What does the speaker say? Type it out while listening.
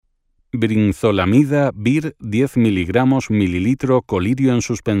Brinzolamida VIR 10 mg mililitro Colirio en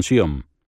suspensión.